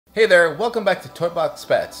Hey there, welcome back to Toybox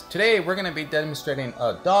Pets. Today we're going to be demonstrating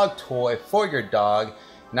a dog toy for your dog,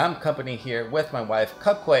 and I'm company here with my wife,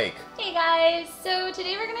 Cupquake. Hey guys, so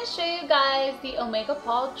today we're going to show you guys the Omega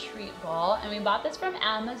Paw treat ball, and we bought this from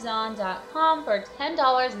Amazon.com for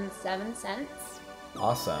 $10.07.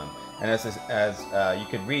 Awesome. And as you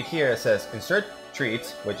can read here, it says insert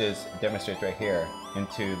treats, which is demonstrates right here,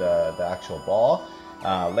 into the actual ball.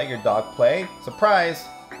 Let your dog play. Surprise!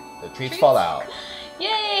 The treats fall out.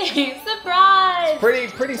 Yay! Surprise!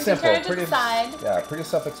 Pretty simple. Turn it to the side. Yeah, pretty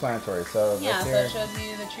self-explanatory. So yeah, so it shows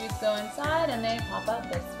you the treats go inside and they pop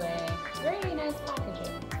up this way. Very nice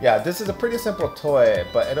packaging. Yeah, this is a pretty simple toy,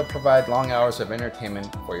 but it'll provide long hours of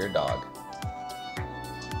entertainment for your dog.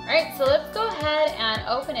 Alright, so let's go ahead and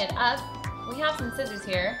open it up. We have some scissors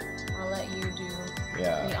here. I'll let you do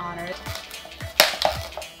the honors.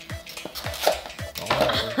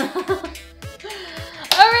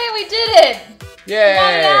 Alright, we did it! Yay!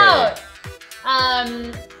 Got it out!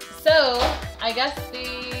 So I guess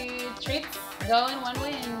the treats go in one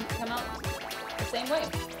way and come out the same way.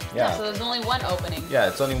 Yeah, so there's only one opening. Yeah,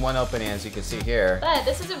 it's only one opening, as you can see here. But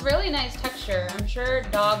this is a really nice texture. I'm sure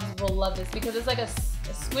dogs will love this because it's like a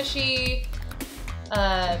squishy,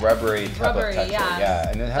 rubbery type of texture. Yeah,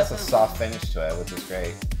 and it has a soft finish to it, which is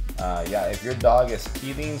great. Yeah, if your dog is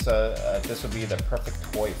teething, so this would be the perfect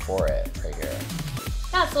toy for it right here.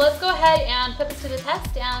 Yeah, so let's go ahead and put this to the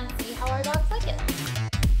test and see how our dogs like it.